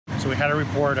So we had a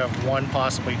report of one,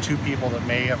 possibly two people that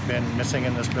may have been missing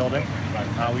in this building.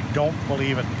 We don't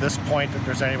believe at this point that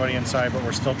there's anybody inside, but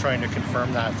we're still trying to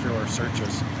confirm that through our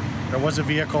searches. There was a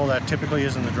vehicle that typically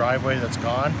is in the driveway that's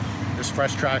gone. There's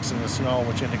fresh tracks in the snow,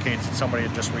 which indicates that somebody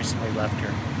had just recently left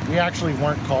here. We actually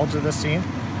weren't called to this scene.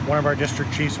 One of our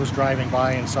district chiefs was driving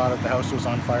by and saw that the house was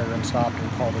on fire and stopped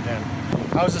and called it in.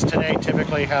 Houses today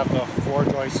typically have the floor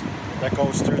joist that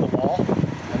goes through the wall,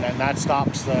 and then that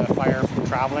stops the fire from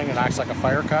traveling. It acts like a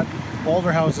fire cut.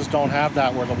 Older houses don't have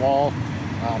that, where the wall,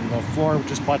 the floor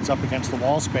just butts up against the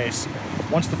wall space.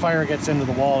 Once the fire gets into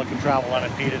the wall, it can travel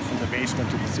unimpeded from the basement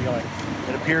to the ceiling.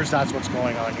 It appears that's what's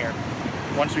going on here.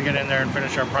 Once we get in there and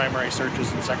finish our primary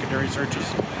searches and secondary searches,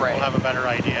 we'll have a better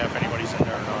idea if anybody's in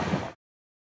there or not.